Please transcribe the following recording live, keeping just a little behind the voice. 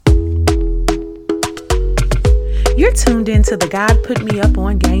You're tuned into the God Put Me Up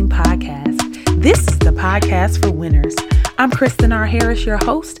on Game podcast. This is the podcast for winners. I'm Kristen R. Harris, your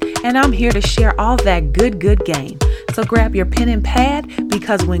host, and I'm here to share all that good game. So grab your pen and pad,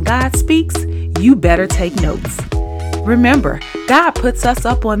 because when God speaks, you better take notes. Remember, God puts us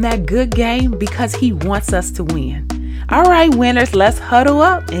up on that good game because He wants us to win. All right, winners, let's huddle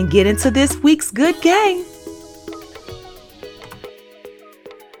up and get into this week's good game.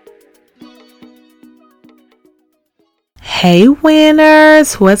 Hey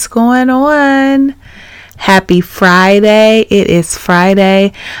winners, what's going on? Happy Friday. It is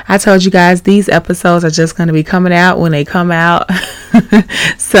Friday. I told you guys these episodes are just going to be coming out when they come out.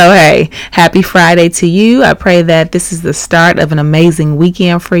 So hey, happy Friday to you. I pray that this is the start of an amazing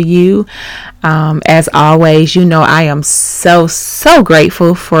weekend for you. As always, you know, I am so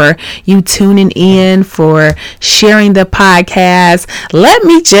grateful for you tuning in, for sharing the podcast. Let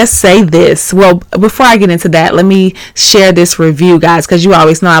me just say this. Well, before I get into that, let me share this review, guys, because you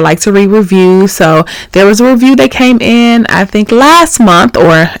always know I like to read reviews. So there was a review that came in, I think last month,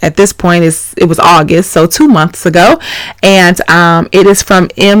 or at this point it was August, so 2 months ago. And it is from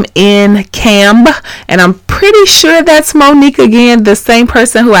MN Camb, and I'm pretty sure that's Monique again, the same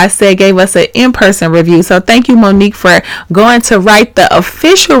person who I said gave us an in-person review. So thank you, Monique, for going to write the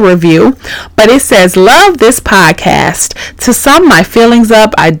official review. But it says, love this podcast. To sum my feelings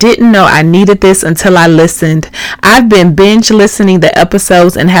up, I didn't know I needed this until I listened. I've been binge listening the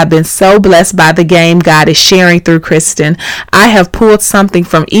episodes and have been so blessed by the game God is sharing through Kristen. I have pulled something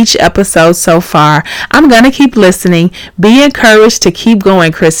from each episode so far. I'm going to keep listening. Be encouraged to keep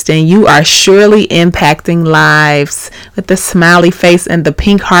going, Kristen. You are surely impacting lives, with the smiley face and the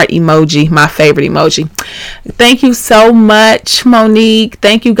pink heart emoji, my favorite emoji. Thank you so much, Monique.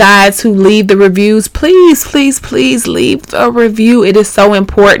 Thank you guys who leave the reviews. Please leave a review. It is so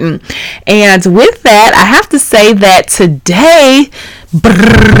important. And with that, I have to say that today,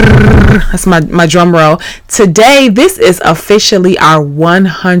 that's my drum roll. Today, this is officially our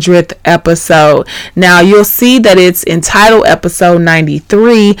 100th episode. Now, you'll see that it's entitled episode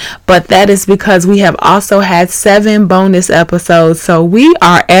 93, but that is because we have also had 7 bonus episodes. So we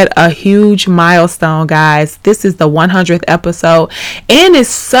are at a huge milestone, guys. This is the 100th episode, and it's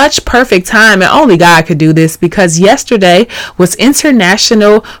such perfect time, and only God could do this, because yesterday was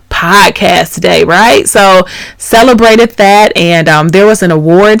International Podcast Day, right? So celebrated that, and there was an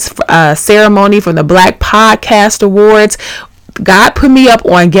awards ceremony from the Black Podcast Awards. God Put Me Up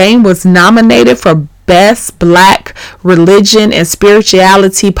on Game was nominated for Best Black Religion and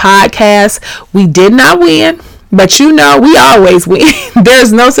Spirituality Podcast. We did not win, but you know, we always win.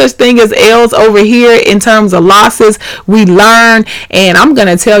 There's no such thing as L's over here in terms of losses. We learn. And I'm going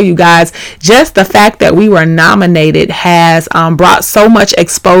to tell you guys, just the fact that we were nominated has brought so much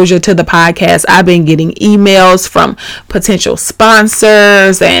exposure to the podcast. I've been getting emails from potential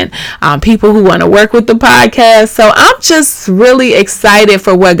sponsors and people who want to work with the podcast. So I'm just really excited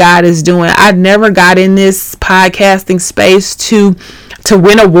for what God is doing. I've never got in this podcasting space to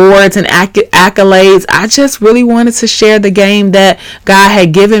win awards and accolades. I just really wanted to share the game that God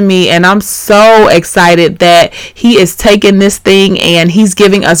had given me, and I'm so excited that He is taking this thing and He's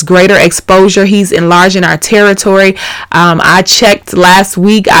giving us greater exposure. He's enlarging our territory. I checked last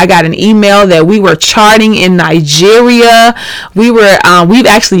week. I got an email that we were charting in Nigeria. We've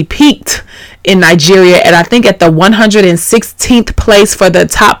actually peaked in Nigeria, and I think at the 116th place for the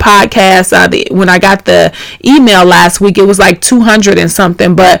top podcast. When I got the email last week, it was like 200 and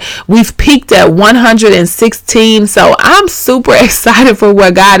something, but we've peaked at 116. So I'm super excited for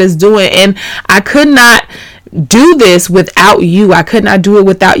what God is doing, and I could not do this without you. I could not do it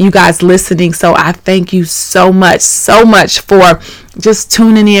without you guys listening. So I thank you so much for just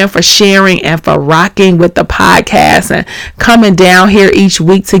tuning in, for sharing, and for rocking with the podcast and coming down here each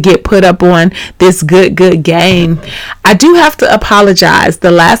week to get put up on this good game. I do have to apologize.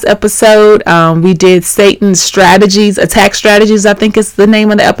 The last episode, we did Satan's strategies, attack strategies, I think is the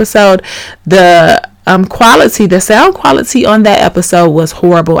name of the episode. The sound quality on that episode was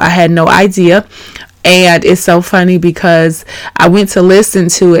horrible. I had no idea. And it's so funny because I went to listen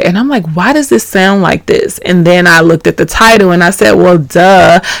to it and I'm like, why does this sound like this? And then I looked at the title and I said, well,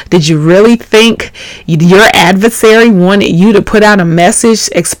 duh. Did you really think your adversary wanted you to put out a message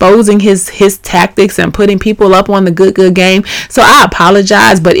exposing his tactics and putting people up on the good game? So I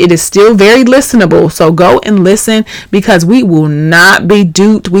apologize, but it is still very listenable. So go and listen, because we will not be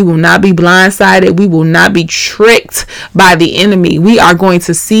duped. We will not be blindsided. We will not be tricked by the enemy. We are going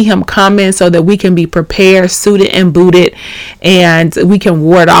to see him coming so that we can be prepared, suited and booted, and we can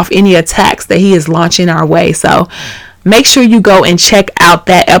ward off any attacks that he is launching our way. So make sure you go and check out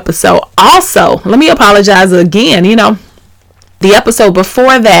that episode. Also, let me apologize again. The episode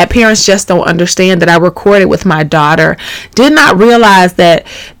before that, Parents Just Don't Understand, that I recorded with my daughter, did not realize that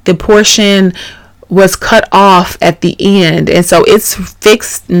the portion was cut off at the end. And so it's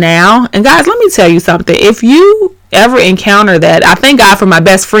fixed now. And guys, let me tell you something. If you ever encounter that, I thank God for my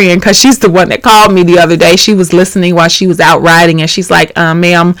best friend, because she's the one that called me the other day. She was listening while she was out riding, and she's like,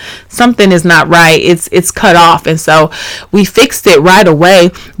 ma'am, something is not right. It's cut off. And so we fixed it right away.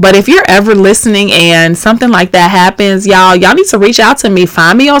 But if you're ever listening and something like that happens, y'all need to reach out to me.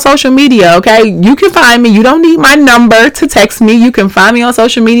 Find me on social media. Okay, you can find me. You don't need my number to text me. You can find me on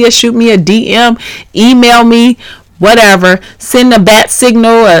social media. Shoot me a DM, email me, whatever. Send a bat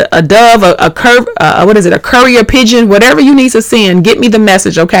signal, a dove, a courier pigeon, whatever you need to send. Get me the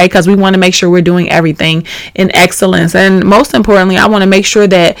message, okay? Because we want to make sure we're doing everything in excellence. And most importantly, I want to make sure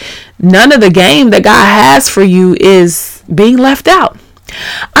that none of the game that God has for you is being left out.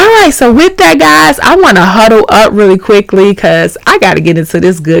 All right, so with that, guys, I want to huddle up really quickly because I got to get into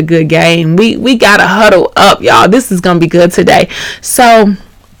this good game. We got to huddle up, y'all. This is going to be good today. So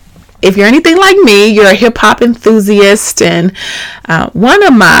if you're anything like me, you're a hip hop enthusiast, and one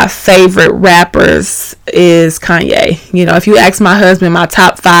of my favorite rappers is Kanye. If you ask my husband my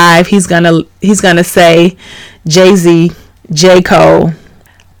top 5, he's gonna say Jay-Z, J. Cole.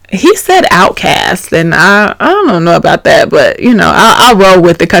 He said Outkast, and I don't know about that, but I'll roll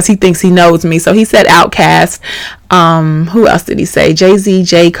with it because he thinks he knows me. So he said Outkast. Who else did he say? Jay-Z,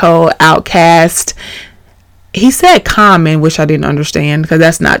 J. Cole, Outkast. He said Common, which I didn't understand because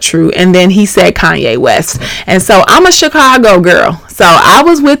that's not true. And then he said Kanye West. And so I'm a Chicago girl. So I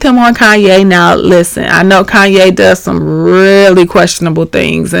was with him on Kanye. Now, listen, I know Kanye does some really questionable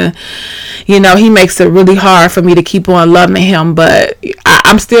things. And, he makes it really hard for me to keep on loving him. But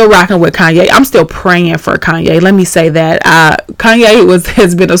I'm still rocking with Kanye. I'm still praying for Kanye. Let me say that. Kanye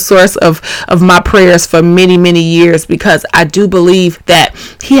has been a source of my prayers for many, many years, because I do believe that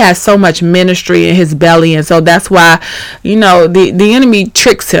he has so much ministry in his belly. And so that's why, the enemy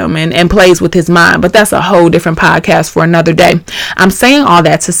tricks him and plays with his mind. But that's a whole different podcast for another day. I'm saying all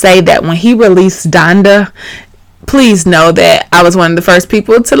that to say that when he released Donda, please know that I was one of the first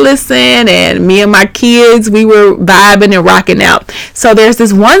people to listen, and me and my kids, we were vibing and rocking out. So there's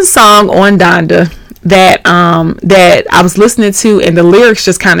this one song on Donda that I was listening to, and the lyrics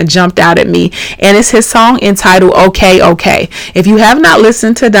just kind of jumped out at me, and it's his song entitled Okay Okay. If you have not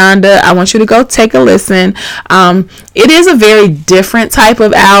listened to Donda, I want you to go take a listen. It is a very different type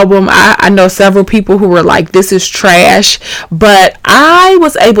of album. I know several people who were like, this is trash, but I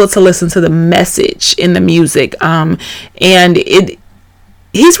was able to listen to the message in the music, and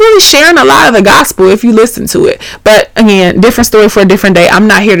he's really sharing a lot of the gospel if you listen to it. But again, different story for a different day. I'm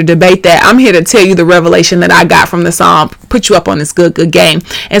not here to debate that. I'm here to tell you the revelation that I got from the song, put you up on this good game.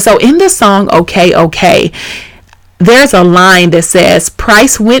 And so in the song Okay Okay, there's a line that says,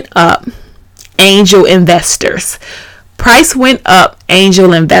 price went up, angel investors. Price went up,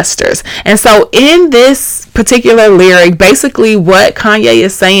 angel investors. And so in this particular lyric, basically what Kanye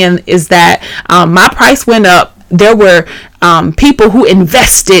is saying is that my price went up. There were people who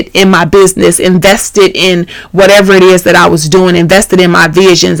invested in my business, invested in whatever it is that I was doing, invested in my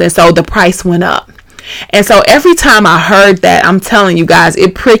visions. And so the price went up. And so every time I heard that, I'm telling you guys,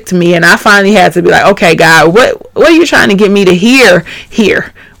 it pricked me. And I finally had to be like, okay, God, what are you trying to get me to hear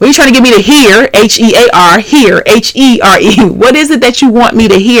here? What are you trying to get me to hear? H-E-A-R, hear, H-E-R-E. What is it that you want me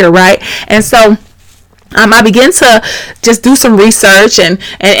to hear, right? And so I began to just do some research and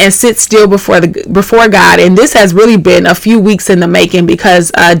sit still before God. And this has really been a few weeks in the making,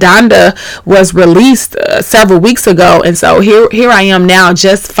 because Donda was released several weeks ago. And so here I am now,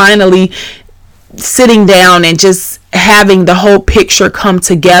 just finally sitting down and just having the whole picture come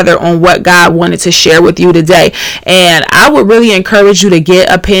together on what God wanted to share with you today. And I would really encourage you to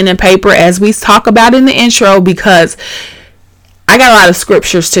get a pen and paper, as we talk about in the intro, because I got a lot of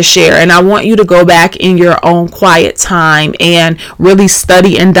scriptures to share, and I want you to go back in your own quiet time and really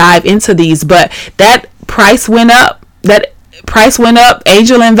study and dive into these. But that price went up,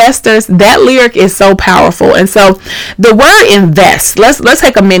 angel investors, that lyric is so powerful. And so the word invest, let's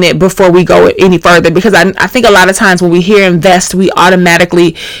take a minute before we go any further, because I think a lot of times when we hear invest, we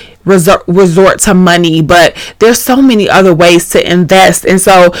automatically resort to money, but there's so many other ways to invest. And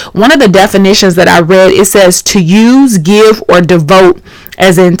so one of the definitions that I read, it says to use, give, or devote,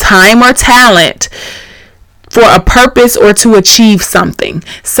 as in time or talent, for a purpose or to achieve something.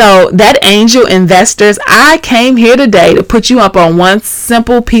 So that angel investors, I came here today to put you up on one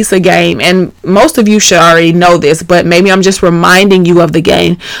simple piece of game. And most of you should already know this, but maybe I'm just reminding you of the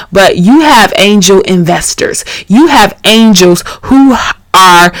game. But you have angel investors. You have angels who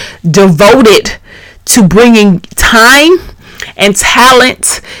are devoted to bringing time and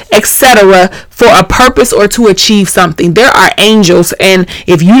talent, etc., for a purpose or to achieve something. There are angels, and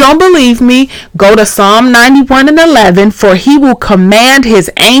if you don't believe me, go to Psalm 91:11. For he will command his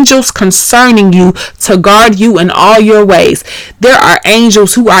angels concerning you to guard you in all your ways. There are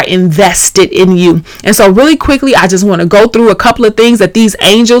angels who are invested in you. And so really quickly, I just want to go through a couple of things that these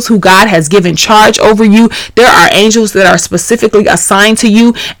angels who God has given charge over you, there are angels that are specifically assigned to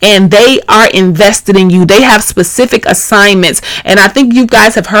you, and they are invested in you. They have specific assignments. And I think you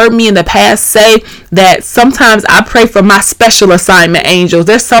guys have heard me in the past say that sometimes I pray for my special assignment angels.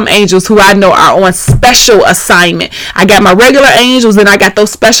 There's some angels who I know are on special assignment. I got my regular angels and I got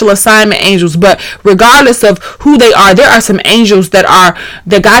those special assignment angels. But regardless of who they are, there are some angels that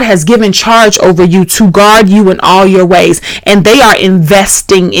God has given charge over you to guard you in all your ways. And they are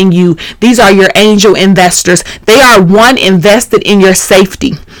investing in you. These are your angel investors. They are invested in your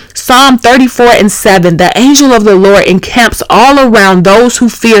safety. Psalm 34:7, the angel of the Lord encamps all around those who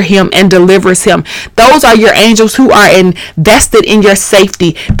fear him and delivers him. Those are your angels who are invested in your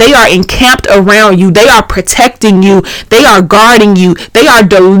safety. They are encamped around you. They are protecting you. They are guarding you. They are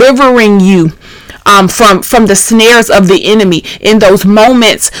delivering you from the snares of the enemy in those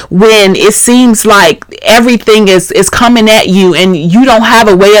moments when it seems like everything is coming at you and you don't have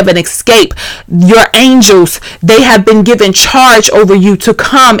a way of an escape. Your angels, they have been given charge over you to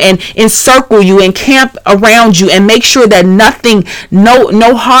come and encircle you and camp around you and make sure that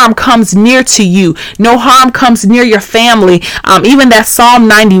no harm comes near to you. No harm comes near your family. Even that Psalm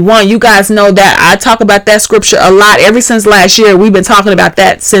 91, you guys know that I talk about that scripture a lot. Ever since last year, we've been talking about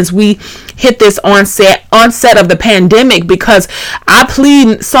that since we hit this onset of the pandemic, because I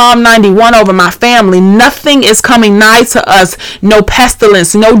plead Psalm 91 over my family. Nothing is coming nigh to us. No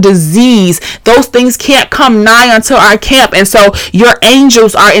pestilence, no disease. Those things can't come nigh unto our camp. And so your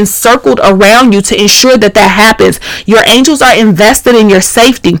angels are encircled around you to ensure that happens. Your angels are invested in your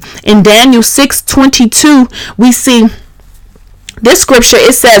safety. In Daniel 6:22, we see this scripture.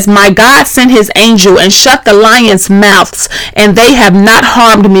 It says, my God sent his angel and shut the lions' mouths, and they have not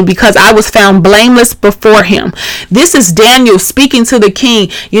harmed me, because I was found blameless before him. This is Daniel speaking to the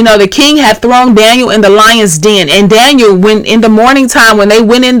king. You know, the king had thrown Daniel in the lion's den, and Daniel, when in the morning time, when they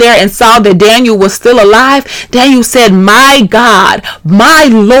went in there and saw that Daniel was still alive, Daniel said, my God, my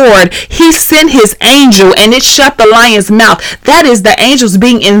Lord, he sent his angel and it shut the lion's mouth. That is the angels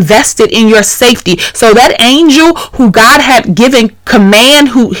being invested in your safety. So that angel who God had given command,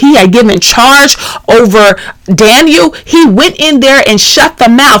 who he had given charge over Daniel, he went in there and shut the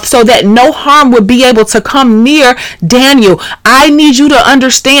mouth so that no harm would be able to come near Daniel. I need you to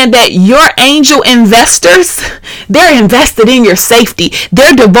understand that your angel investors, they're invested in your safety.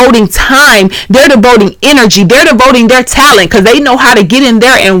 They're devoting time, they're devoting energy, they're devoting their talent, because they know how to get in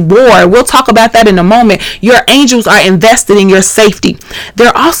there and war. We'll talk about that in a moment. Your angels are invested in your safety.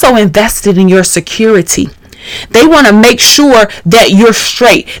 They're also invested in your security. They want to make sure that you're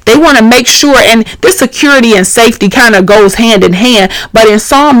straight. They want to make sure, and this security and safety kind of goes hand in hand. But in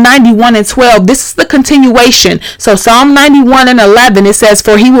Psalm 91:12, this is the continuation. So Psalm 91:11, it says,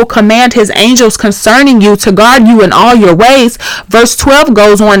 for he will command his angels concerning you to guard you in all your ways. Verse 12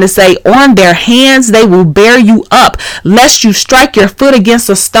 goes on to say, on their hands they will bear you up, lest you strike your foot against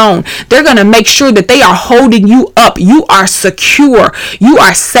a stone. They're going to make sure that they are holding you up. You are secure. You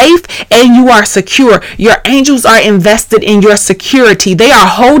are safe and you are secure. Your angels are invested in your security. They are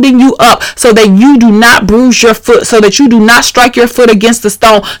holding you up so that you do not bruise your foot, so that you do not strike your foot against the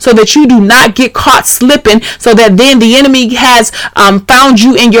stone, so that you do not get caught slipping, so that then the enemy has found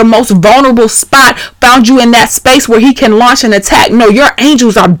you in your most vulnerable spot, found you in that space where he can launch an attack. No, your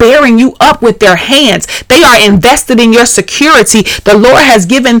angels are bearing you up with their hands. They are invested in your security. The Lord has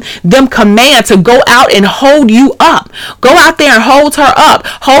given them command to go out and hold you up. Go out there and hold her up.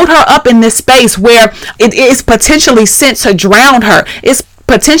 Hold her up in this space where it is potentially sent to drown her. It's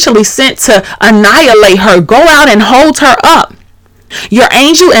potentially sent to annihilate her. Go out and hold her up. Your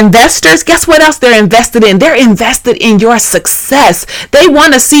angel investors, guess what else they're invested in? They're invested in your success. They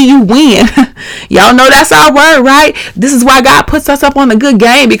want to see you win. Y'all know that's our word, right? This is why God puts us up on a good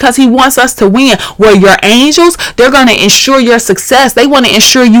game, because he wants us to win. Well, your angels, they're going to ensure your success. They want to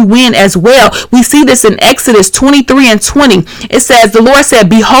ensure you win as well. We see this in Exodus 23:20. It says, the Lord said,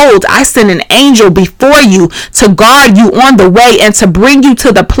 behold, I send an angel before you to guard you on the way and to bring you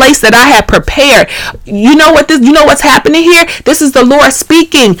to the place that I have prepared. You know what's happening here? This is the Lord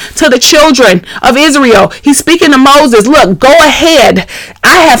speaking to the children of Israel. He's speaking to Moses. Look, go ahead.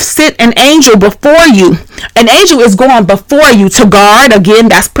 I have sent an angel before you. An angel is going before you to guard. Again,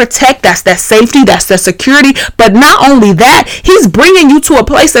 that's protect. That's that safety. That's the security. But not only that, he's bringing you to a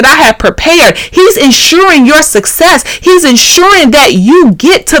place that I have prepared. He's ensuring your success. He's ensuring that you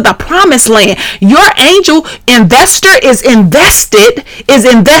get to the promised land. Your angel investor is investing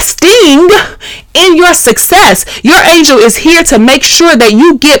in your success. Your angel is here to make sure that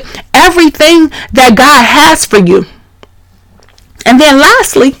you get everything that God has for you. And then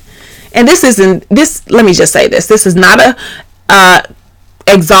lastly, and let me just say this is not a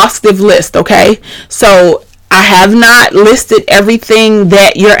exhaustive list, okay? So I have not listed everything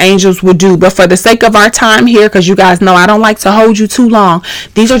that your angels will do, but for the sake of our time here, because you guys know I don't like to hold you too long,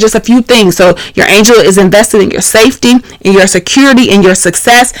 these are just a few things. So your angel is invested in your safety, in your security, in your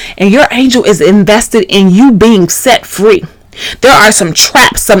success, and your angel is invested in you being set free. There are some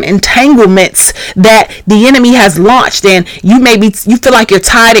traps, some entanglements that the enemy has launched, and you feel like you're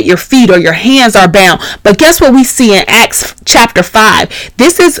tied at your feet or your hands are bound. But guess what we see in Acts chapter 5?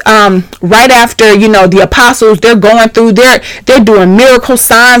 This is right after, the apostles, they're going through, they're doing miracle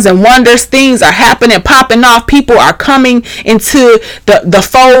signs and wonders. Things are happening, popping off. People are coming into the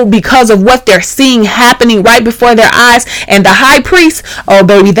fold because of what they're seeing happening right before their eyes. And the high priest, oh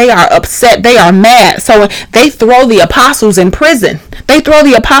baby, they are upset. They are mad. So they throw the apostles in prison.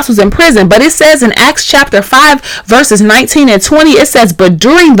 But it says in Acts chapter 5 verses 19 and 20, it says, but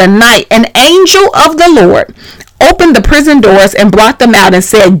during the night an angel of the Lord opened the prison doors and brought them out and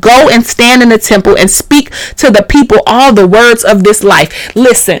said, go and stand in the temple and speak to the people all the words of this life.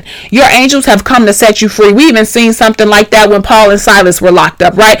 Listen, your angels have come to set you free. We even seen something like that when Paul and Silas were locked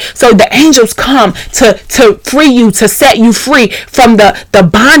up, right? So the angels come to free you, to set you free from the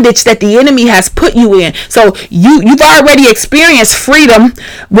bondage that the enemy has put you in. So you've already experienced freedom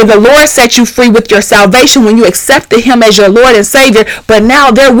when the Lord set you free with your salvation, when you accepted him as your Lord and Savior. But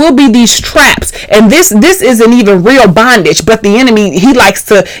now there will be these traps, and this isn't even real bondage, but the enemy, he likes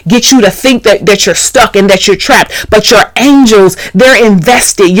to get you to think that you're stuck and that you're trapped. But your angels, they're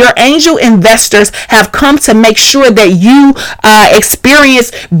invested. Your angel investors have come to make sure that you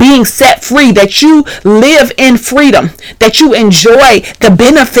experience being set free, that you live in freedom, that you enjoy the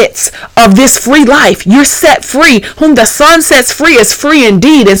benefits of this free life. You're set free. Whom the Son sets free is free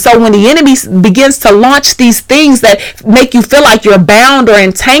indeed. And so when the enemy begins to launch these things that make you feel like you're bound or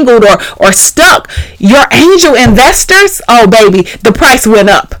entangled or stuck, your angel investors, oh baby, the price went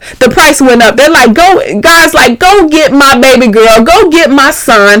up. They're like, God's like, go get my baby girl, go get my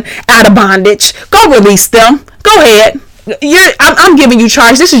son out of bondage, go release them, go ahead. I'm giving you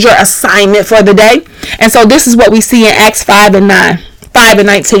charge. This is your assignment for the day. And so this is what we see in Acts 5 and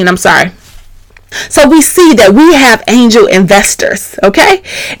 19. So we see that we have angel investors. Okay,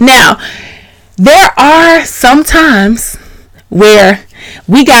 now there are some times where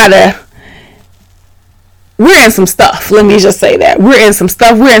we're in some stuff. Let me just say that. We're in some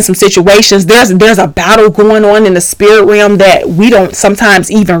stuff. We're in some situations. There's a battle going on in the spirit realm that we don't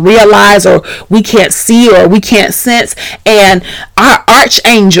sometimes even realize, or we can't see, or we can't sense. And our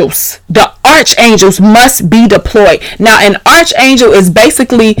the archangels must be deployed. Now, an archangel is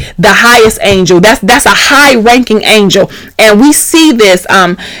basically the highest angel. That's a high-ranking angel. And we see this.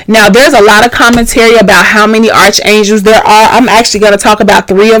 Now, there's a lot of commentary about how many archangels there are. I'm actually going to talk about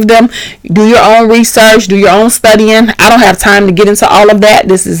 3 of them. Do your own research. Do your own studying. I don't have time to get into all of that.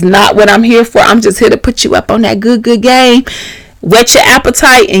 This is not what I'm here for. I'm just here to put you up on that good game. Whet your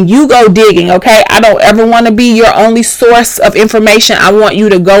appetite and you go digging, okay? I don't ever want to be your only source of information. I want you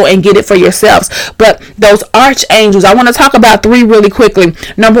to go and get it for yourselves. But those archangels, I want to talk about 3 really quickly.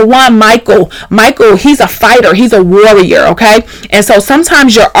 Number 1, Michael. Michael, he's a fighter. He's a warrior, okay? And so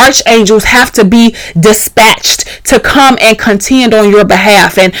sometimes your archangels have to be dispatched to come and contend on your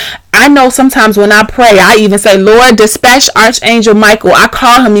behalf. And I know sometimes when I pray, I even say, Lord, dispatch Archangel Michael. I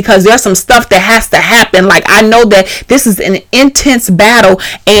call him because there's some stuff that has to happen. Like, I know that this is an intense battle,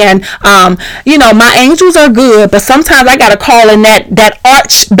 and my angels are good, but sometimes I gotta call in that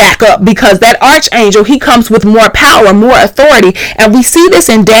arch back up, because that archangel, he comes with more power, more authority. And we see this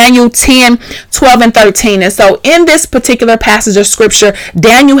in Daniel 10, 12, and 13. And so in this particular passage of scripture,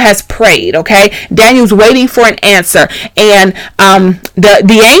 Daniel has prayed. Okay, Daniel's waiting for an answer, and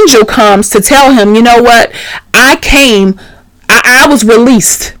the angel comes to tell him, you know what, I was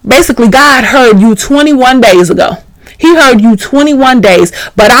released. Basically, God heard you 21 days ago. He heard you 21 days,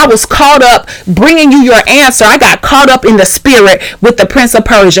 but I was caught up bringing you your answer. I got caught up in the spirit with the Prince of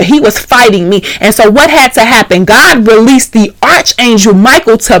Persia. He was fighting me. And so what had to happen? God released the Archangel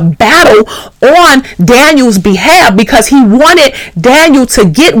Michael to battle on Daniel's behalf, because he wanted Daniel to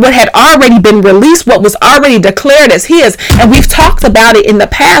get what had already been released, what was already declared as his. And we've talked about it in the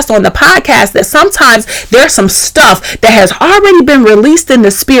past on the podcast, that sometimes there's some stuff that has already been released in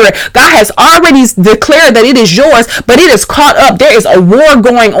the spirit. God has already declared that it is yours, but it is caught up. There is a war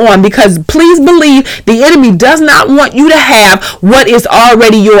going on, because please believe the enemy does not want you to have what is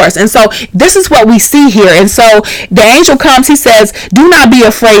already yours. And so this is what we see here. And so the angel comes, he says, do not be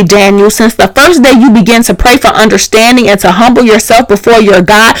afraid, Daniel. Since the first day you begin to pray for understanding and to humble yourself before your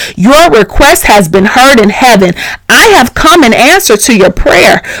God, your request has been heard in heaven. I have come in answer to your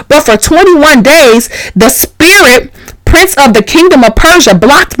prayer. But for 21 days, the spirit prince of the kingdom of Persia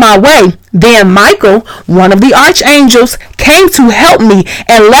blocked my way. Then Michael, one of the archangels, came to help me,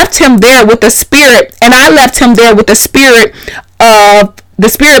 and left him there with the spirit, and I left him there with the spirit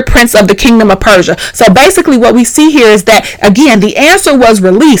prince of the kingdom of Persia. So basically what we see here is that, again, the answer was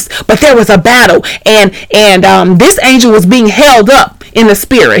released, but there was a battle, and this angel was being held up in the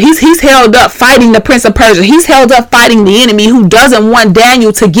spirit. He's held up fighting the Prince of Persia. He's held up fighting the enemy who doesn't want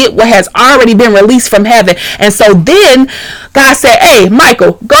Daniel to get what has already been released from heaven. And so then God said, hey,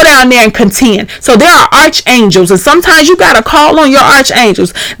 Michael, go down there and contend. So there are archangels, and sometimes you got to call on your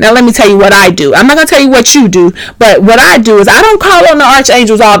archangels. Now, let me tell you what I do. I'm not going to tell you what you do, but what I do is I don't call on the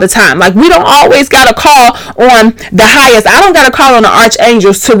archangels all the time. Like, we don't always got to call on the highest. I don't got to call on the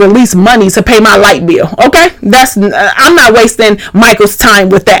archangels to release money to pay my light bill. Okay? I'm not wasting Michael's time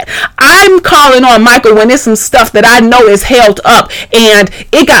with that. I'm calling on Michael when there's some stuff that I know is held up and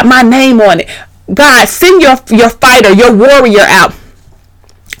it got my name on it. God, send your fighter, your warrior out.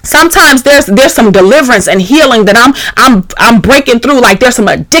 Sometimes there's some deliverance and healing that I'm breaking through. Like, there's some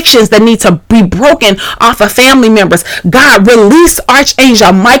addictions that need to be broken off of family members. God, release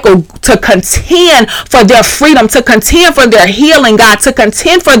Archangel Michael to contend for their freedom, to contend for their healing, God, to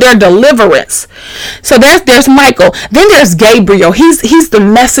contend for their deliverance. So there's Michael. Then there's Gabriel. He's the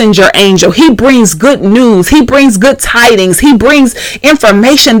messenger angel. He brings good news. He brings good tidings. He brings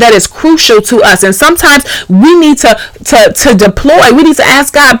information that is crucial to us. And sometimes we need to deploy. We need to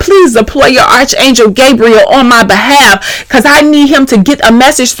ask God, please deploy your Archangel Gabriel on my behalf, because I need him to get a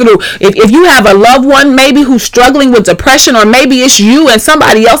message through. If you have a loved one maybe who's struggling with depression, or maybe it's you and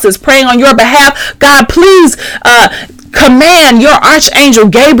somebody else is praying on your behalf, God, please command your Archangel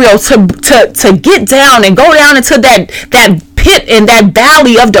Gabriel to get down and go down into that pit in that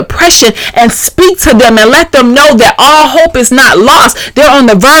valley of depression and speak to them and let them know that all hope is not lost. They're on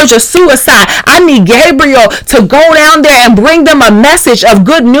the verge of suicide. I need Gabriel to go down there and bring them a message of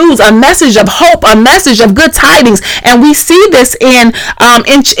good news, a message of hope, a message of good tidings. And we see this in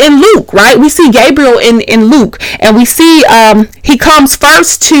Luke, right? We see Gabriel in Luke, and we see he comes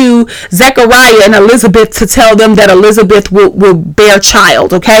first to Zechariah and Elizabeth to tell them that Elizabeth will bear child.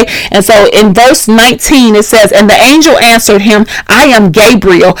 Okay, and so in verse 19 it says, and the angel answered him, I am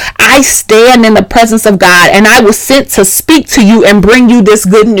Gabriel. I stand in the presence of God, and I was sent to speak to you and bring you this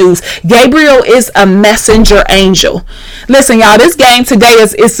good news. Gabriel is a messenger angel. Listen, y'all, this game today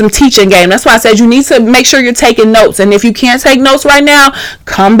is some teaching game. That's why I said you need to make sure you're taking notes. And if you can't take notes right now,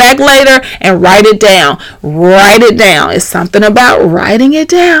 come back later and write it down. Write it down. It's something about writing it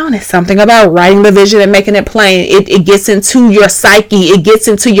down. It's something about writing the vision and making it plain. It gets into your psyche. It gets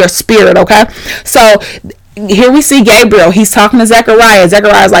into your spirit. Okay, so here we see Gabriel. He's talking to Zechariah.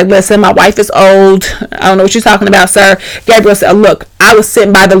 Zechariah's like, listen, my wife is old. I don't know what you're talking about, sir. Gabriel said, look, I was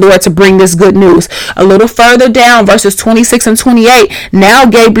sent by the Lord to bring this good news. A little further down, verses 26 and 28, now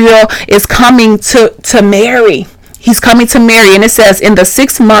Gabriel is coming to Mary. He's coming to Mary, and it says, in the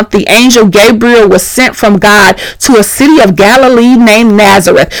 6th month, the angel Gabriel was sent from God to a city of Galilee named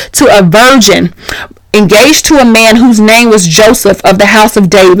Nazareth, to a virgin engaged to a man whose name was Joseph of the house of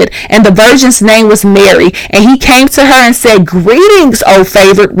David, and the virgin's name was Mary. And he came to her and said, "Greetings, O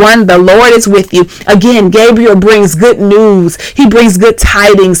favored one, the Lord is with you." Again, Gabriel brings good news. He brings good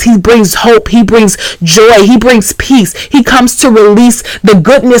tidings. He brings hope. He brings joy. He brings peace. He comes to release the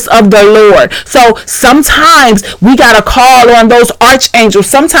goodness of the Lord. So sometimes we got to call on those archangels.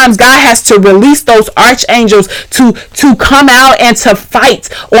 Sometimes God has to release those archangels to come out and to fight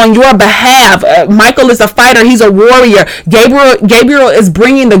on your behalf. Michael is a fighter. He's a warrior. Gabriel is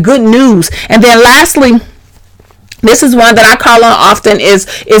bringing the good news. And then lastly, this is one that I call on often is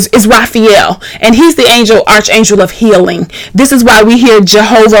Raphael. And he's the archangel of healing. This is why we hear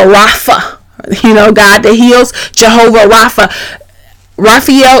Jehovah Rapha. God that heals, Jehovah Rapha.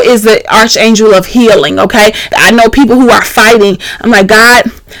 Raphael is the archangel of healing, okay? I know people who are fighting. I'm like,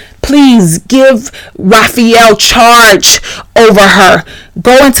 God, please give Raphael charge over her.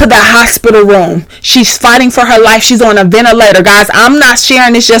 Go into the hospital room. She's fighting for her life. She's on a ventilator. Guys, I'm not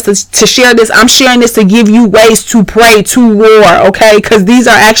sharing this just to share this. I'm sharing this to give you ways to pray, to war, okay? Because these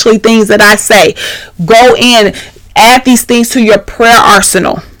are actually things that I say. Go in, add these things to your prayer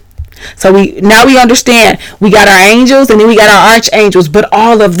arsenal. So now we understand we got our angels and then we got our archangels, but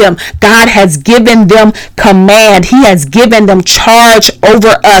all of them, God has given them command. He has given them charge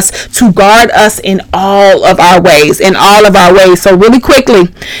over us to guard us in all of our ways, So really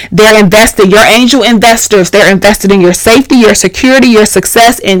quickly, they're invested. Your angel investors, they're invested in your safety, your security, your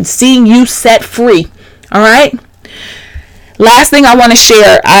success, and seeing you set free. All right. Last thing I want to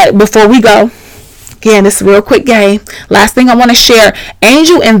share before we go. Again, this is a real quick game. Last thing I want to share.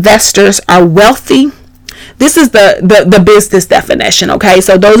 Angel investors are wealthy. This is the business definition, okay?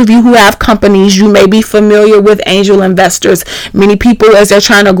 So those of you who have companies, you may be familiar with angel investors. Many people, as they're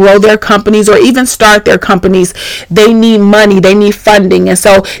trying to grow their companies or even start their companies, they need money, they need funding. And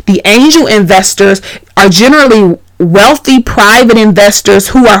so the angel investors are generally wealthy private investors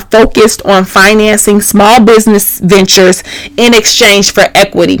who are focused on financing small business ventures in exchange for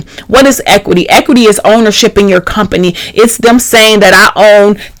equity. What is equity? Equity is ownership in your company. It's them saying that I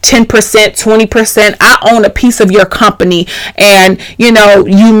own 10%, 20%. I own a piece of your company, and you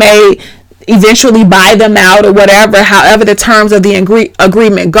may eventually buy them out or whatever, however the terms of the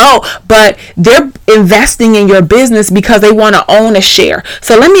agreement go, but they're investing in your business because they want to own a share.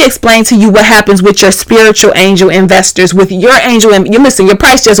 So let me explain to you what happens with your spiritual angel investors. With your angel, listen, your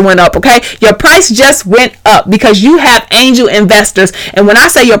price just went up, okay? Your price just went up because you have angel investors. And when I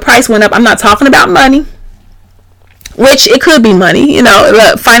say your price went up, I'm not talking about money, which it could be money.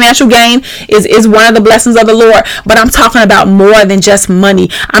 Financial gain is one of the blessings of the Lord, but I'm talking about more than just money.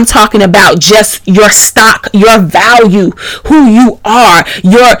 I'm talking about just your stock, your value, who you are,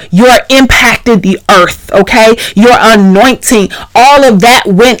 your impacted the earth, okay? Your anointing, all of that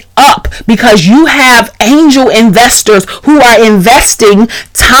went up because you have angel investors who are investing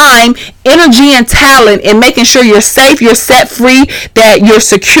time, energy, and talent in making sure you're safe, you're set free, that you're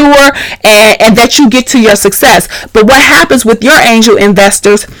secure, and that you get to your success. But what happens with your angel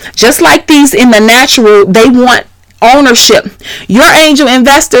investors, just like these in the natural, they want ownership. Your angel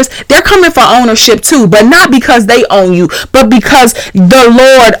investors, they're coming for ownership too, but not because they own you, but because the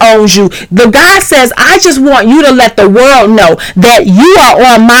Lord owns you. The God says, I just want you to let the world know that you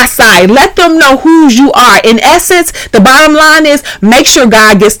are on my side. Let them know whose you are. In essence, the bottom line is make sure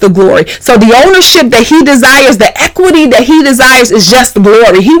God gets the glory. So the ownership that he desires, the equity that he desires is just the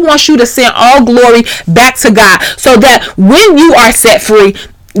glory. He wants you to send all glory back to God so that when you are set free,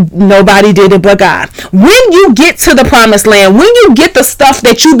 nobody did it but God. When you get to the promised land, when you get the stuff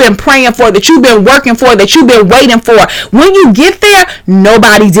that you've been praying for, that you've been working for, that you've been waiting for, when you get there,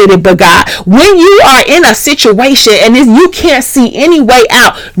 nobody did it but God. When you are in a situation and you can't see any way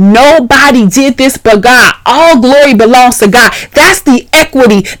out, nobody did this but God. All glory belongs to God. That's the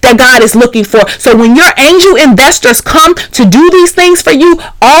equity that God is looking for. So when your angel investors come to do these things for you,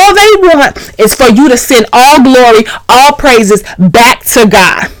 all they want is for you to send all glory, all praises back to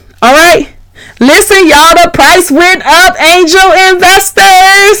God. All right. Listen, y'all, the price went up, angel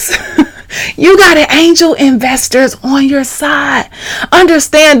investors. You got an angel investors on your side.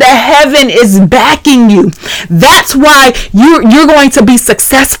 Understand that heaven is backing you. That's why you're going to be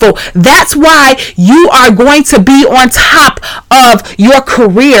successful. That's why you are going to be on top of your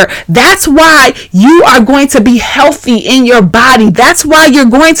career. That's why you are going to be healthy in your body. That's why you're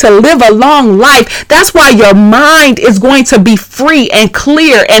going to live a long life. That's why your mind is going to be free and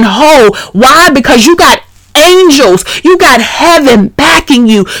clear and whole. Why? Because you got angels. You got heaven backing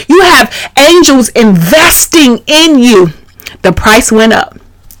you. You have angels investing in you. The price went up.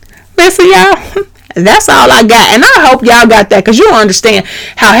 Listen, y'all, That's all I got. And I hope y'all got that, because you don't understand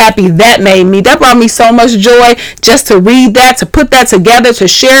how happy that made me. That brought me so much joy just to read that, to put that together, to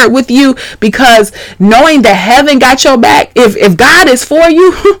share it with you, because knowing that heaven got your back, if God is for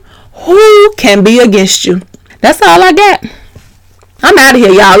you, who can be against you? That's all I got. I'm out of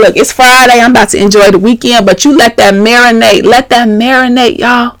here, y'all. Look, it's Friday. I'm about to enjoy the weekend, but you let that marinate. Let that marinate,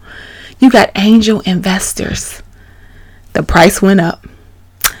 y'all. You got angel investors. The price went up.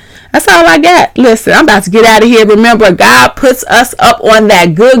 That's all I got. Listen, I'm about to get out of here. Remember, God puts us up on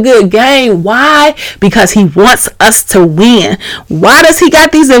that good game. Why? Because he wants us to win. Why does he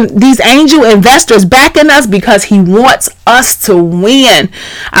got these angel investors backing us? Because he wants us to win.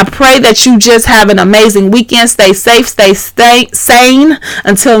 I pray that you just have an amazing weekend. Stay safe, stay sane.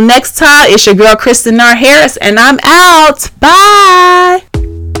 Until next time, it's your girl, Kristen R. Harris, and I'm out. Bye.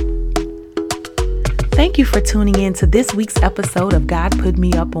 Thank you for tuning in to this week's episode of God Put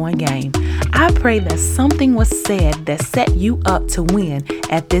Me Up on Game. I pray that something was said that set you up to win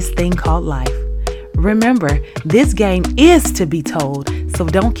at this thing called life. Remember, this game is to be told, so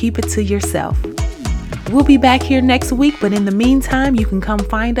don't keep it to yourself. We'll be back here next week, but in the meantime, you can come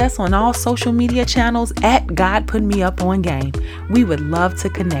find us on all social media channels at God Put Me Up on Game. We would love to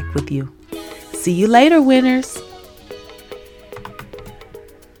connect with you. See you later, winners.